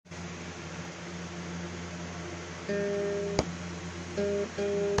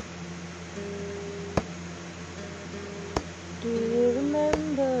Do you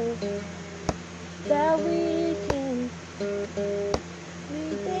remember that weekend we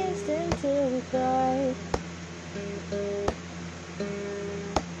danced until we cried?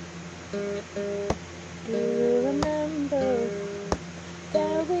 Do you remember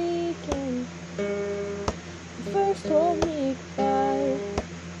that weekend you first told me goodbye?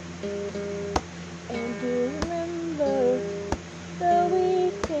 And do you remember the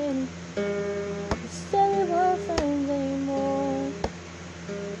weekend we said we weren't friends anymore?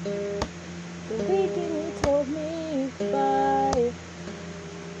 The weekend you told me goodbye.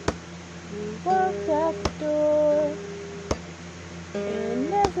 We walked out the door and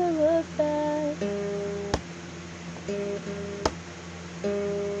never looked back.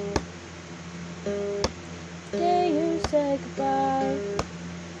 The day you said goodbye,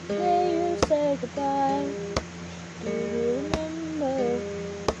 the day you said goodbye. Do you remember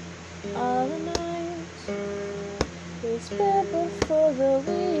all the nights we spent before the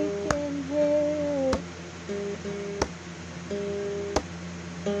weekend hit?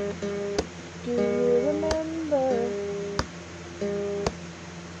 Do you remember?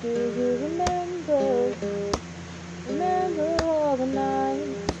 Do you remember? Remember all the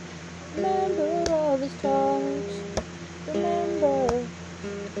nights, remember all the stars, remember,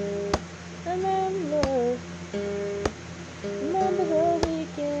 remember, remember the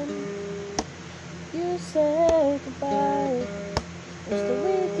weekend you said goodbye. It's the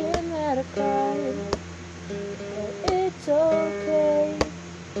weekend that I cried, but it's okay,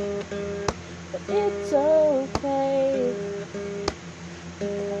 but it's okay,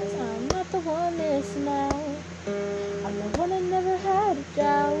 because I'm not the one missing out. I'm the one that never had a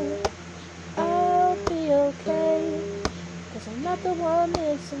doubt. I'll be okay, cause I'm not the one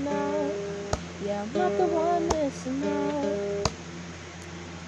missing out. Yeah, I'm not the one missing out.